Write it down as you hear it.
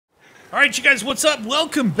All right, you guys, what's up?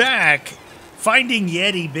 Welcome back. Finding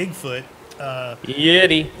Yeti Bigfoot.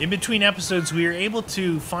 Yeti. In between episodes, we were able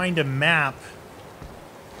to find a map.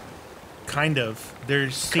 Kind of.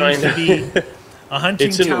 There seems to be a hunting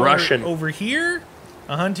It's in tower Russian. over here,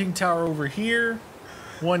 a hunting tower over here,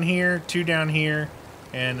 one here, two down here,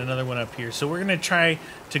 and another one up here. So we're going to try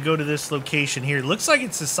to go to this location here. It looks like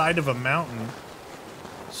it's the side of a mountain.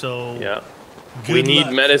 So Yeah. good We need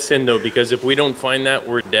luck. medicine, though, because if we don't find that,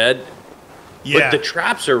 we're dead. Yeah. But the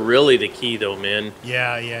traps are really the key, though, man.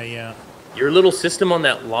 Yeah. Your little system on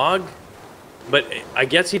that log, but I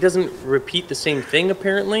guess he doesn't repeat the same thing,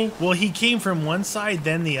 apparently. Well, he came from one side,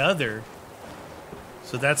 then the other.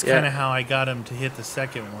 So that's Yeah. kind of how I got him to hit the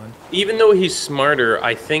second one. Even though he's smarter,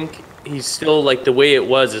 I think he's still like the way it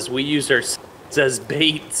was, is we used our as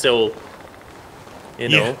bait, so, you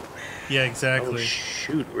know. Yeah, Oh, exactly.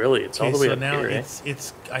 shoot, really? It's all Okay, the way so up now here, eh?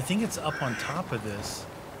 it's I think it's up on top of this.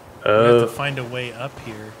 We have to find a way up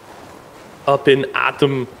here. Up in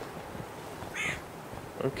Atom.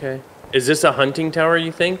 Okay. Is this a hunting tower,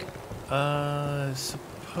 you think?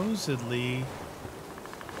 Supposedly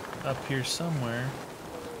up here somewhere.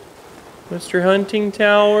 Mr. Hunting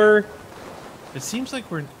Tower? It seems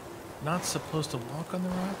like we're not supposed to walk on the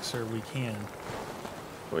rocks, or we can.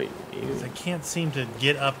 Wait, 'Cause I can't seem to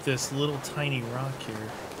get up this little tiny rock here.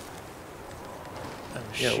 Oh,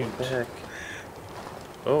 yeah, shoot. what the heck?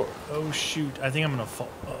 Oh, Oh, shoot. I think I'm going to fall.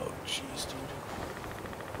 Oh, jeez, dude.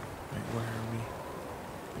 Wait, where are we?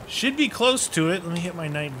 Should be close to it. Let me hit my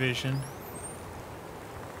night vision.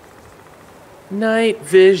 night Let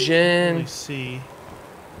vision. me see.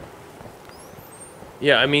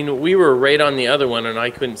 Yeah, I mean, we were right on the other one, and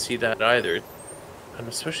I couldn't see that either. And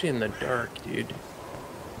especially in the dark, dude.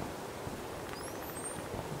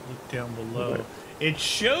 Look down below. It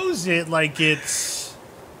shows it like it's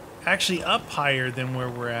actually up higher than where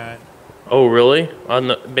we're at. Oh, really?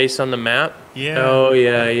 Based on the map? Yeah. Oh,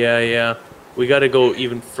 yeah. We got to go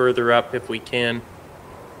even further up if we can.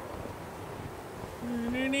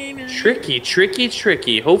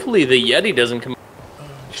 Tricky. Hopefully the Yeti doesn't come.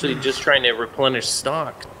 Actually, just trying to replenish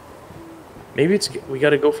stock. Maybe we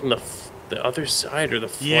got to go from the other side or the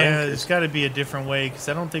flank. Yeah, there's got to be a different way, because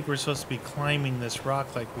I don't think we're supposed to be climbing this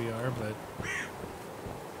rock like we are, but...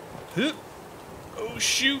 Huh. Oh,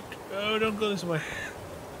 shoot. Oh, don't go this way.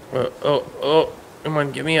 Oh, come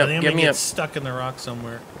on, get me I up, think I'm get going me to get up. stuck in the rock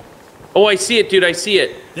somewhere. Oh, I see it, dude, I see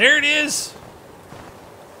it. There it is!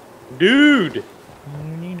 Dude!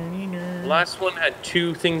 Last one had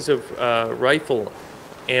 2 things of rifle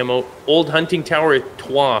ammo. Old hunting tower,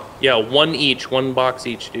 trois. Yeah, 1 each, 1 box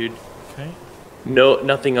each, dude. Okay. No,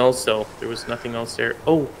 nothing else, though. There was nothing else there.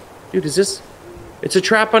 Oh, dude, is this... It's a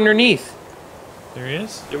trap underneath. There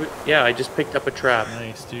is? Yeah, I just picked up a trap.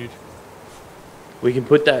 Nice, dude. We can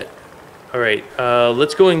put that... Alright,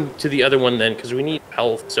 let's go into the other one then, because we need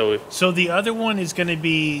health, so... So the other one is going to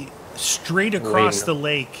be straight across the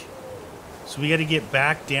lake. So we got to get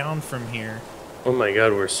back down from here. Oh my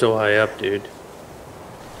god, we're so high up, dude.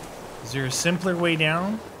 Is there a simpler way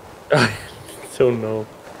down? I don't know.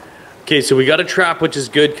 Okay, so we got a trap, which is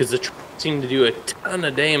good, because the trap seemed to do a ton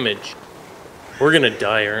of damage. We're gonna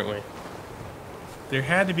die, aren't we? There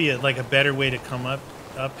had to be a better way to come up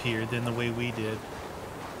here than the way we did.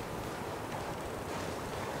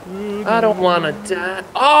 I don't want to die.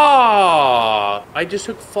 Ah! I just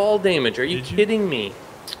took fall damage. Are you Did you? kidding me?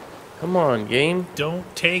 Come on, game.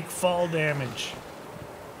 Don't take fall damage.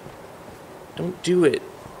 Don't do it.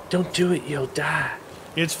 Don't do it. You'll die.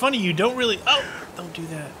 It's funny, you don't really... Oh! Don't do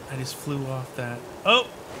that. I just flew off that. Oh!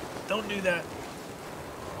 Don't do that.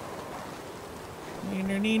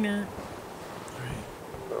 Neener.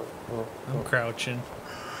 Alright. I'm crouching.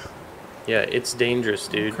 Yeah, it's dangerous,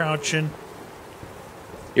 I'm dude. crouching.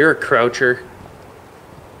 You're a croucher.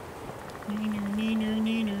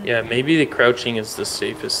 Neener. Yeah, maybe the crouching is the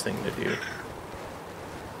safest thing to do.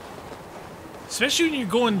 Especially when you're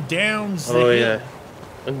going down the Oh, hill. yeah.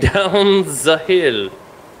 Down the hill.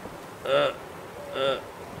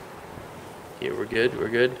 Yeah, we're good.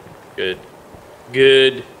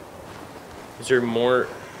 Good. Is there more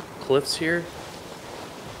cliffs here?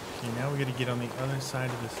 Okay, now we gotta get on the other side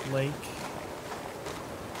of this lake.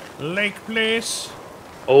 Lake place.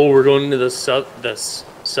 Oh, we're going to the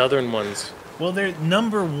southern ones. Well, their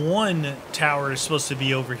number 1 tower is supposed to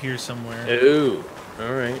be over here somewhere. Oh,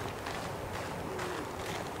 all right.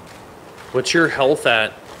 What's your health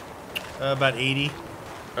at? About 80.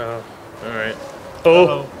 Oh, all right.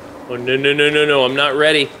 Uh-oh. Oh, no. I'm not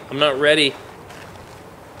ready.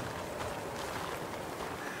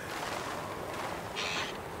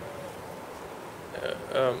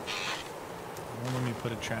 Let me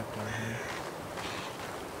put a trap trap down here.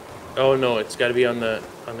 Oh no, it's got to be on the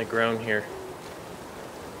ground here.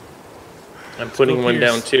 I'm putting one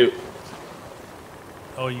down too.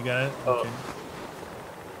 Oh, you got it? Oh. Okay.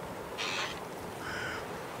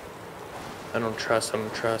 I don't trust.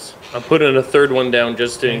 I'm putting a third one down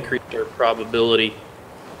just to increase their probability.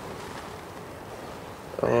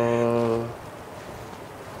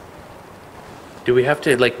 Do we have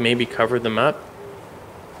to like maybe cover them up?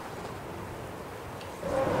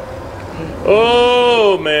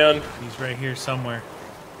 Oh man. He's right here somewhere.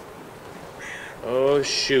 Oh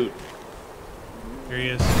shoot. Here he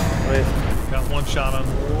is. Wait. Got one shot on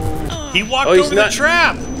him. He walked he's over not- the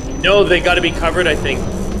trap! No, they got to be covered, I think.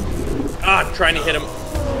 Ah, I'm trying to hit him.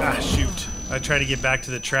 Ah, shoot. I try to get back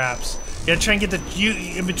to the traps. You gotta try and get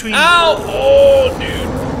the in between. Ow! Oh,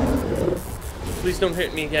 dude. Please don't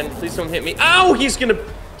hit me again. Please don't hit me. Ow! He's gonna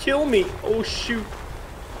kill me. Oh, shoot.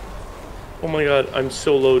 Oh my god, I'm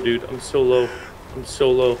so low, dude. I'm so low. I'm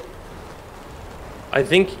so low. I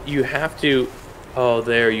think you have to... Oh,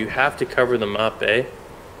 there. You have to cover them up, eh?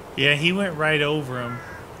 Yeah, he went right over him.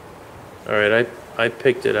 Alright, I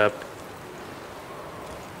picked it up.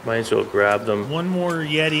 Might as well grab them. One more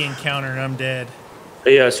Yeti encounter and I'm dead.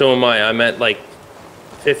 Yeah, so am I. I'm at like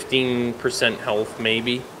 15% health,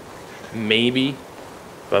 maybe. Maybe.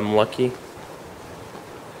 If I'm lucky.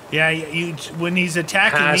 Yeah, when he's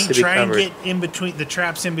attacking Has me, to be try and covered. get in between the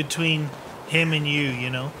traps in between him and you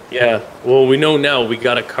know? Yeah, well, we know now we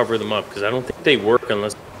gotta cover them up because I don't think they work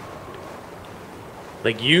unless.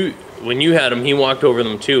 Like when you had him, he walked over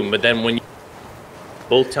them too, but then when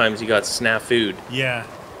both times he got snafu'd. Yeah.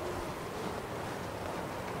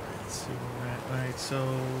 Let's see where we're at. Alright,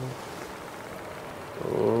 so.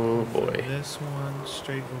 Oh boy. This one,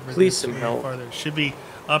 straight over Please this some way help. farther. Should be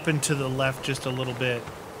up and to the left just a little bit.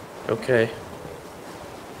 Okay.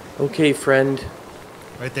 Okay, friend.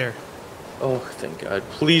 Right there. Oh, thank God.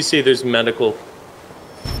 Please say there's medical.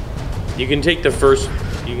 You can take the first.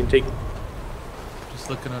 You can take. Just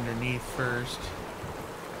looking underneath first.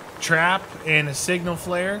 Trap and a signal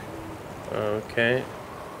flare, Okay.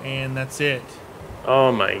 and that's it.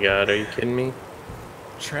 Oh my God, are you kidding me?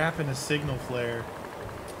 Trap and a signal flare.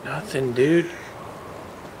 Nothing, dude.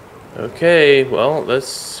 Okay, well,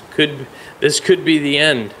 this could be the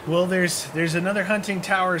end. Well, there's another hunting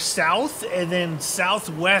tower south, and then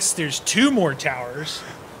southwest there's two more towers.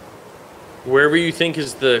 Wherever you think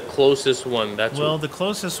is the closest one, that's Well, the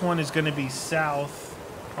closest one is going to be south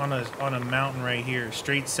on a mountain right here,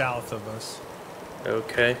 straight south of us.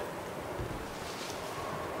 okay.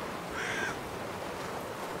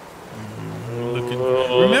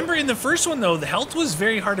 Remember, in the first one though, the health was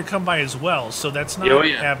very hard to come by as well, so that's not Oh,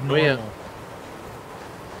 yeah. abnormal. Oh, yeah.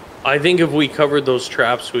 I think if we covered those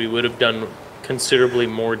traps, we would have done considerably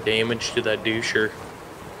more damage to that doucher.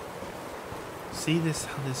 See this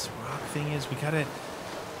how this rock thing is? We gotta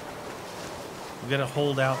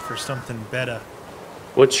hold out for something better.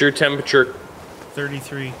 What's your temperature?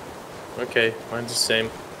 33. Okay, mine's the same.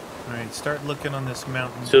 All right, start looking on this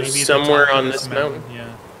mountain. So Maybe at the somewhere top of on this mountain?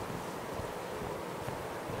 Yeah.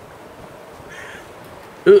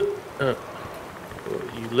 You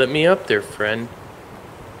let me up there, friend.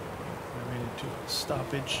 I'm ready to do a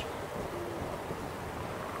stoppage.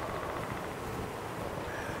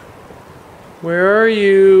 Where are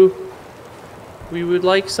you? We would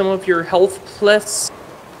like some of your health plus.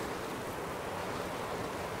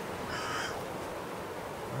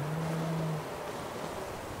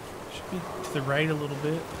 Should be to the right a little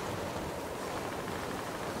bit.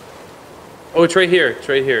 Oh, it's right here. It's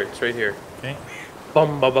right here. It's right here. Okay.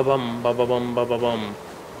 Bum ba ba bum ba ba bum ba ba bum.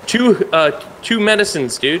 Two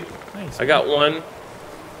medicines, dude. Nice. I got one.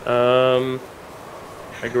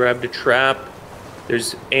 I grabbed a trap.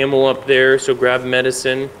 There's ammo up there, so grab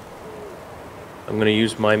medicine. I'm gonna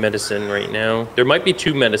use my medicine right now. There might be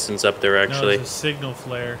two medicines up there, actually. No, it's a signal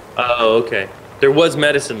flare. Oh, okay. There was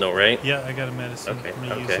medicine though, right? Yeah, I got a medicine. Okay, I'm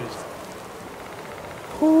gonna okay. use it.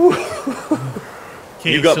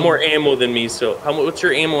 Okay, You got so more ammo than me, so what's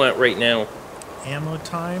your ammo at right now? ammo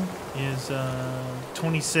time is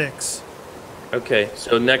 26. Okay,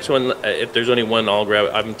 so next one, if there's only one, I'll grab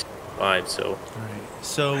it. I'm 5, so. All right.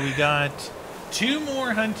 So we got two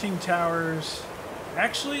more hunting towers.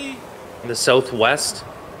 Actually, In the southwest?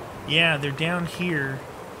 yeah, they're down here,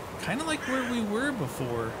 kind of like where we were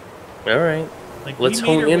before. All right. Like Let's we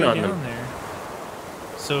made hone our in way on down them. there.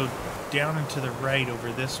 So down and to the right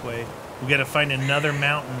over this way. We got to find another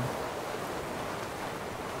mountain.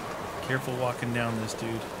 Careful walking down this, dude.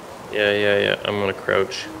 Yeah. I'm gonna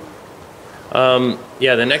crouch.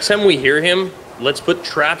 Yeah, the next time we hear him, let's put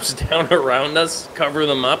traps down around us, cover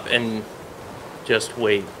them up, and Just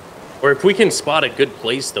wait. Or if we can spot a good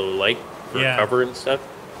place though, like for cover and stuff.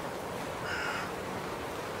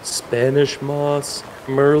 Spanish moss,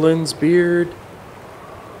 Merlin's beard.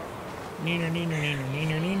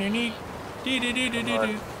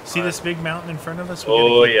 See this big mountain in front of us?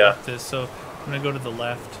 Oh yeah. Up this, so I'm gonna go to the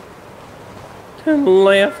left. To the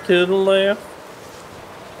left, to the left.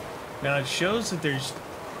 Now it shows that there's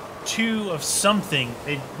two of something.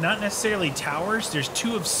 Not necessarily towers. There's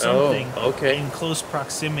two of something in close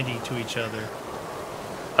proximity to each other.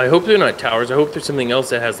 I hope they're not towers. I hope there's something else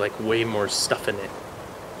that has like way more stuff in it.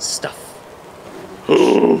 Stuff.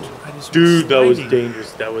 Dude, that was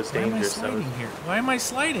dangerous. That was dangerous. Why am I sliding here? Why am I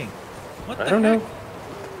sliding? What the heck? I don't know.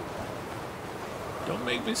 Don't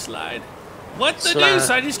make me slide. What the deuce?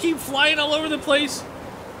 I just keep flying all over the place.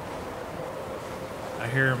 I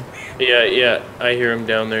hear him. Yeah, I hear him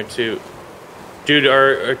down there too. Dude,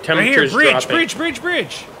 our temperature's dropping.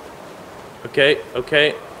 Bridge.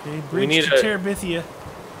 Okay. We need to Terabithia.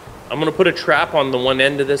 I'm gonna put a trap on the one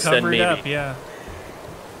end of this. Cover then maybe. it up, yeah.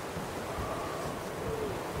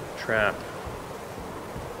 Trap.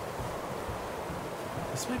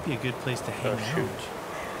 This might be a good place to hang out.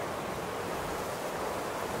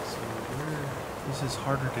 So this is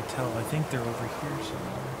harder to tell. I think they're over here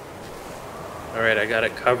somewhere. All right, I got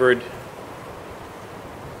it covered.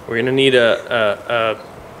 We're gonna need a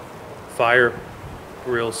fire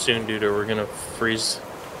real soon, dude, or we're gonna freeze.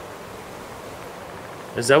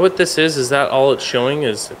 Is that what this is? Is that all it's showing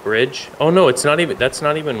is a bridge? Oh no, it's not even. That's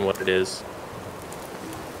not even what it is.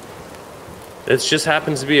 It just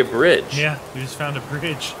happens to be a bridge. Yeah, we just found a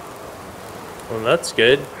bridge. Well, that's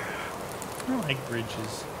good. I don't like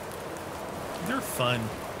bridges. They're fun.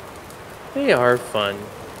 They are fun.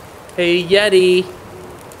 Hey, Yeti.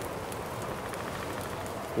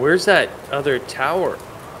 Where's that other tower?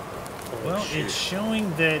 Oh, well, shoot. It's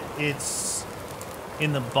showing that it's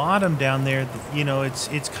in the bottom down there. You know,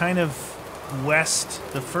 it's kind of west.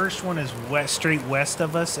 The first one is west, straight west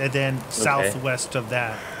of us, and then southwest of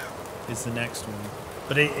that is the next one.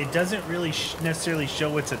 But it doesn't really necessarily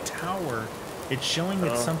show it's a tower. It's showing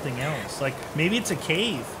it's something else. Like, maybe it's a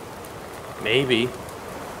cave. Maybe.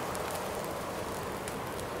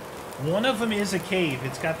 One of them is a cave.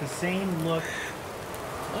 It's got the same look.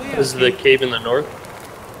 Oh yeah. This is the cave in the north?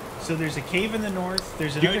 So there's a cave in the north.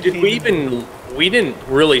 There's another Dude, cave we didn't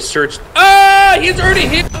really search. Ah! He's already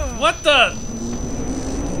hit! What the?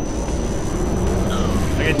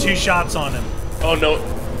 I got 2 shots on him. Oh no.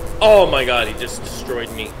 Oh my god, he just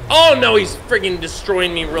destroyed me. Oh no, he's friggin'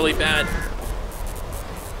 destroying me really bad.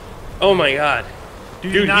 Oh my god.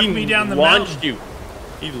 Dude, he knocked me down the mountain.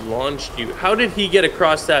 He launched you. How did he get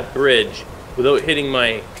across that bridge without hitting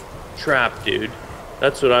my trap, dude?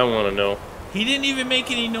 That's what I want to know. He didn't even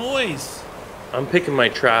make any noise. I'm picking my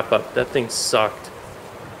trap up. That thing sucked.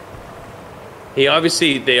 They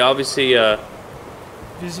obviously, because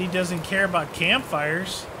he doesn't care about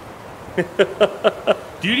campfires.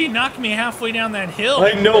 Dude, he knocked me halfway down that hill.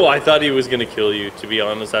 I know. I thought he was going to kill you, to be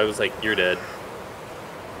honest. I was like, you're dead.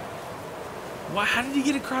 Why? How did he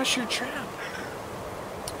get across your trap?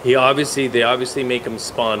 They obviously make him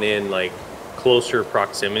spawn in like closer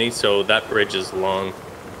proximity, so that bridge is long.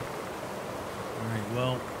 All right,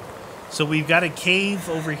 well, so we've got a cave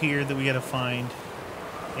over here that we got to find,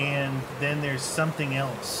 and then there's something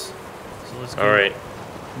else. So let's go. All right.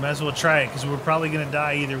 Might as well try it because we're probably gonna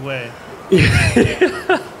die either way. Be hard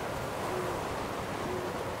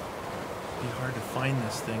to find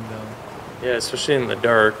this thing though. Yeah, especially in the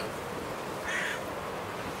dark.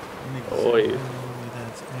 Oh, yeah.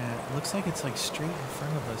 That's at. It looks like it's like straight in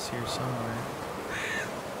front of us here somewhere.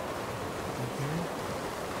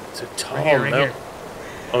 It's a tall right here.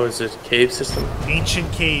 Oh, is it a cave system? Ancient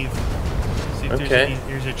cave. See if okay.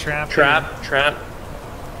 There's a trap. Trap.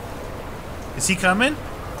 Is he coming?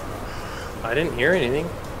 I didn't hear anything.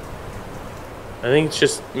 I think it's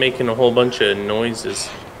just making a whole bunch of noises.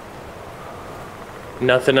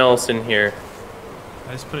 Nothing else in here.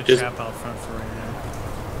 I just put a trap out front for right now.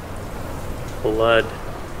 Blood.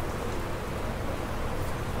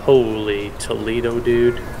 Holy Toledo,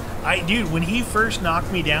 dude. Dude, when he first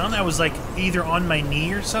knocked me down, I was like either on my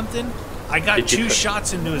knee or something. I got 2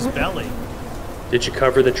 shots into his belly. Did you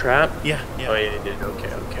cover the trap? Yeah. Oh, yeah, you did.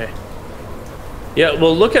 Okay. Yeah,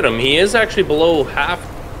 well, look at him. He is actually below half.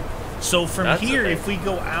 So from here, if we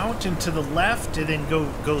go out and to the left and then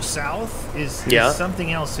go south, is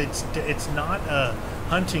something else. It's not a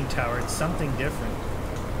hunting tower. It's something different.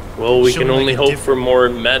 Well, we can only hope for more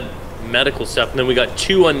medical stuff. And then we got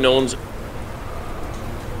 2 unknowns.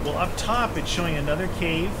 Well, up top, it's showing another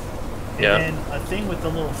cave. And then a thing with a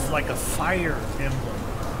little, like a fire emblem.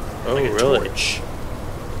 Oh, like a really? torch.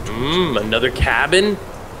 Another cabin?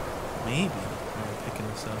 Maybe. I'm picking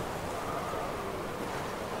this up.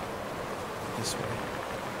 This way.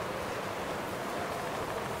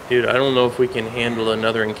 Dude, I don't know if we can handle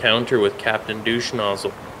another encounter with Captain Douche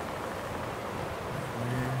Nozzle.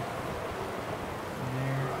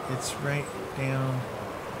 There. It's right down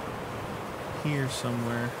here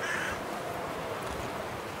somewhere.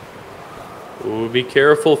 Ooh, be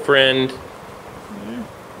careful, friend.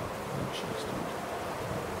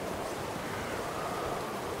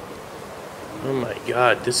 Oh my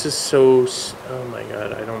god, this is so... Oh my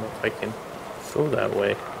god, I don't know if I can go that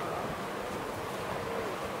way.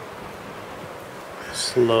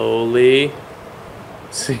 Slowly.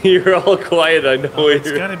 See, you're all quiet, I know.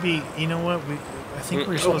 It's gotta be... You know what? I think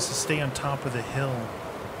we're supposed to stay on top of the hill.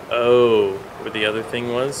 Oh, where the other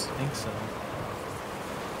thing was? I think so.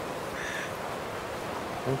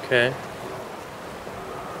 Okay.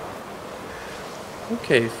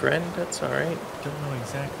 Okay, friend, that's alright. Don't know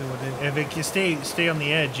exactly what it is. If it can stay on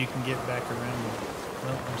the edge, you can get back around.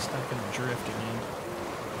 Well, I'm stuck in a drift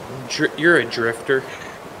again. You're a drifter.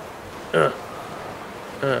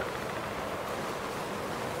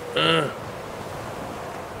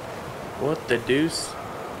 What the deuce?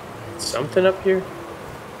 Something up here?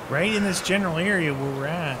 Right in this general area where we're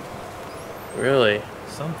at. Really?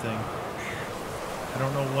 Something. I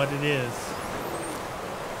don't know what it is.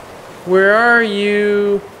 Where are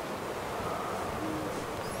you?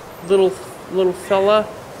 Little fella?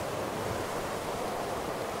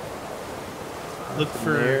 Look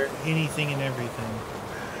for anything and everything.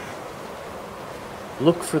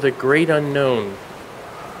 Look for the great unknown.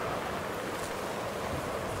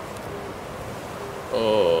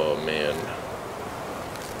 Oh, man.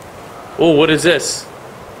 Oh, what is this?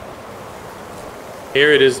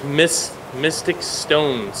 Here it is, Mystic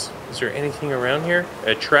Stones. Is there anything around here?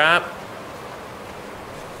 A trap?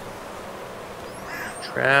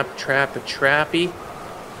 A trappy?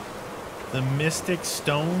 The Mystic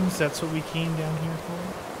Stones, that's what we came down here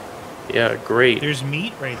for? Yeah, great. There's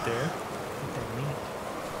meat right there.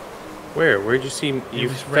 Where? Where'd you see? You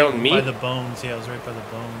found right meat? by the bones. Yeah, it was right by the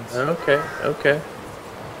bones. Okay.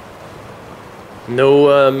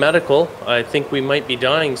 No medical. I think we might be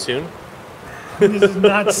dying soon. This is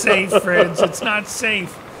not safe, friends. It's not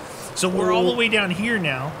safe. So we're all the way down here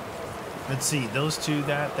now. Let's see. Those two,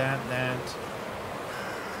 that.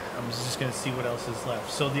 I'm just going to see what else is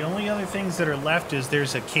left. So the only other things that are left is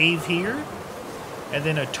there's a cave here and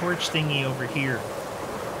then a torch thingy over here.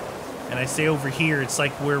 And I say over here, it's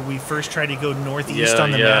like where we first tried to go northeast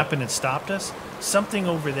on the map and it stopped us. Something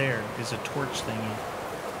over there is a torch thingy.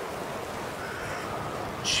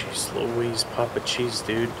 Jeez Louise, Papa Cheese,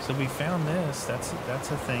 dude. So we found this. That's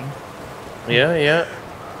a thing. Yeah.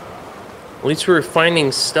 At least we're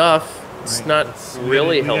finding stuff. It's not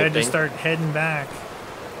really helping. We had to start heading back.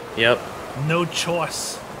 Yep. No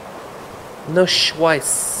choice. No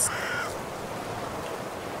choice.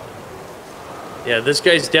 Yeah, this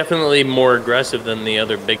guy's definitely more aggressive than the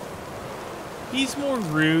other big... He's more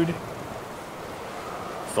rude.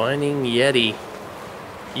 Finding Yeti.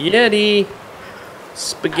 Yeti!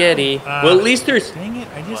 Spaghetti. Well, at least there's... Dang it,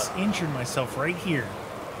 I just injured myself right here.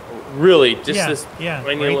 Really? Just this tiny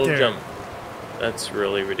right little there. jump. That's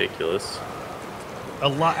really ridiculous. A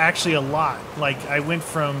lot, actually a lot. Like, I went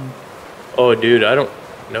from... Oh, dude, I don't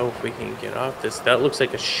know if we can get off this. That looks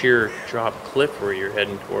like a sheer drop cliff where you're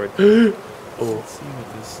heading toward. Oh. Let's see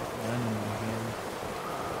what this lemon here.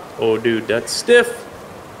 Oh, dude, that's stiff.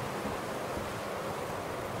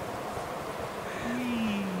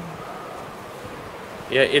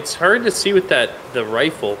 Yeah, it's hard to see with the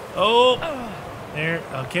rifle. Oh, there.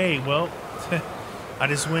 Okay, well, I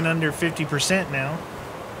just went under 50% now.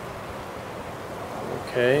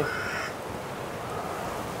 Okay.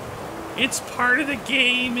 It's part of the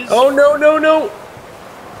game. Oh, no.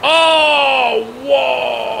 Oh,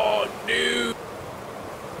 whoa, dude.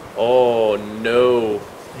 Oh, no.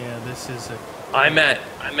 Yeah, this is a... I'm at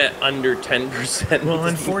under 10%. Well,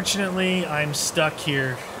 unfortunately, I'm stuck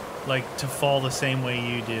here, like, to fall the same way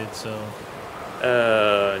you did, so...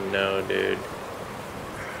 No, dude.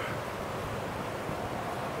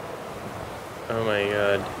 Oh, my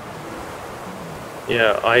God.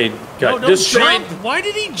 Yeah, I got destroyed. Why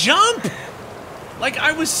did he jump? Like,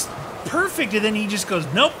 I was perfect, and then he just goes,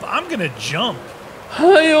 nope, I'm going to jump.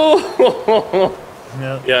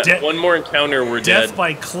 No. Yeah, one more encounter, we're dead. Death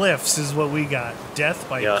by cliffs is what we got. Death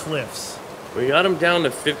by cliffs. We got him down to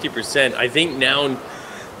 50%. I think now,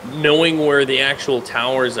 knowing where the actual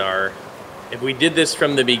towers are, if we did this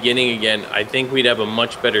from the beginning again, I think we'd have a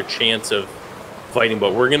much better chance of fighting,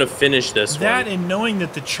 but we're gonna finish this That one. and knowing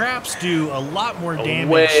that the traps do a lot more damage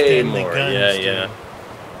Way than more. the guns Yeah, do. yeah.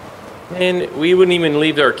 And we wouldn't even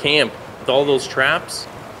leave our camp with all those traps.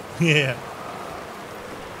 Yeah.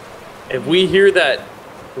 If we hear that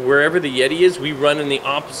wherever the Yeti is, we run in the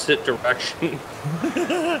opposite direction.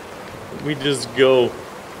 We just go.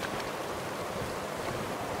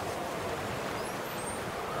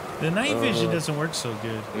 The night vision doesn't work so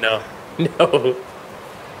good. No. No.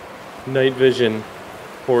 Night vision.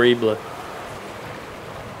 Horrible.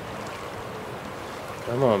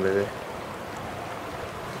 Come on, baby.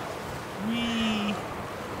 Wee.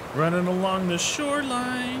 Running along the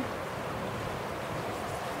shoreline.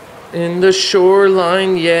 In the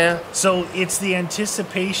shoreline, yeah. So it's the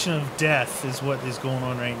anticipation of death is what is going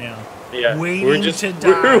on right now. Yeah. Waiting to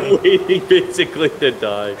die. We're waiting basically to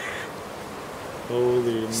die.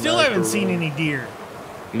 Holy Still mackerel. haven't seen any deer.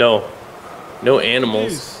 No. No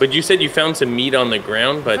animals. Jeez. But you said you found some meat on the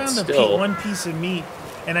ground, but Found still. one piece of meat,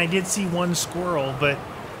 and I did see one squirrel, but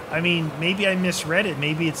I mean, maybe I misread it.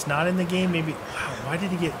 Maybe it's not in the game. Maybe. Wow, why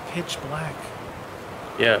did it get pitch black?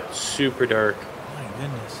 Yeah, super dark. My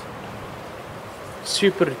goodness.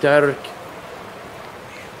 Super dark.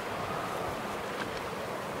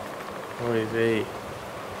 Oy vey.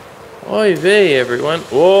 Oy vey, everyone.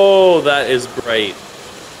 Whoa, that is bright.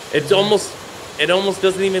 It almost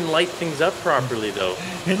doesn't even light things up properly, though.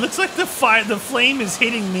 It looks like the flame is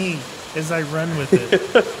hitting me as I run with it.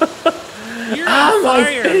 You're on My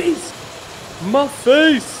fire. face! My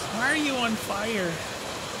face! Why are you on fire?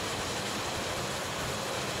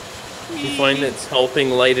 You find it's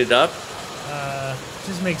helping light it up?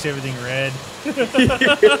 Just makes everything red.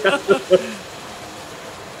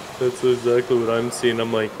 That's exactly what I'm seeing.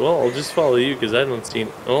 I'm like, well, I'll just follow you because I don't see.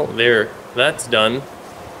 Oh, there. That's done.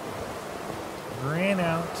 Ran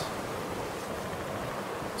out.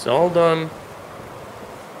 It's all done.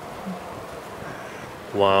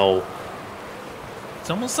 Wow. It's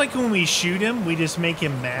almost like when we shoot him, we just make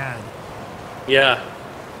him mad. Yeah.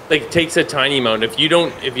 Like it takes a tiny amount. If you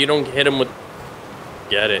don't hit him with,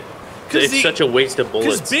 get it. It's such a waste of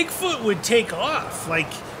bullets. Because Bigfoot would take off.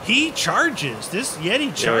 Like, he charges. This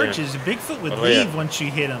Yeti charges. Bigfoot would leave once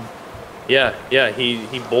you hit him. Yeah, yeah,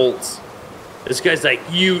 he bolts. This guy's like,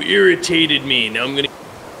 you irritated me. Now I'm gonna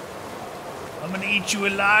eat you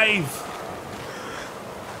alive.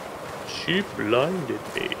 She blinded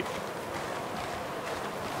me.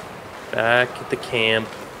 Back at the camp.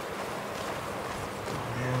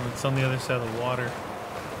 Oh, it's on the other side of the water.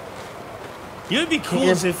 You know, it'd be cool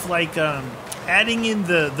is if, like, adding in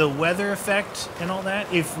the weather effect and all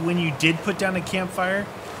that, if when you did put down a campfire,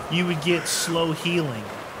 you would get slow healing.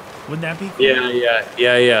 Wouldn't that be cool?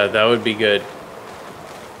 Yeah, that would be good.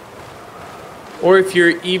 Or if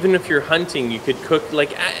you're hunting, you could cook,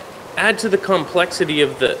 like, add to the complexity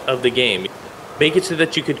of the game. Make it so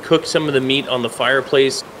that you could cook some of the meat on the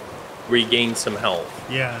fireplace, regain some health.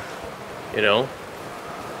 Yeah. You know?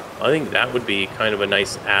 I think that would be kind of a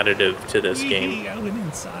nice additive to this game. I went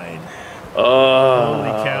inside. Oh,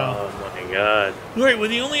 holy cow. Oh my god. All right, well,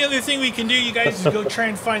 the only other thing we can do, you guys, is go try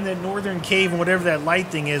and find that northern cave and whatever that light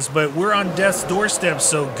thing is, but we're on death's doorstep,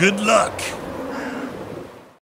 so good luck.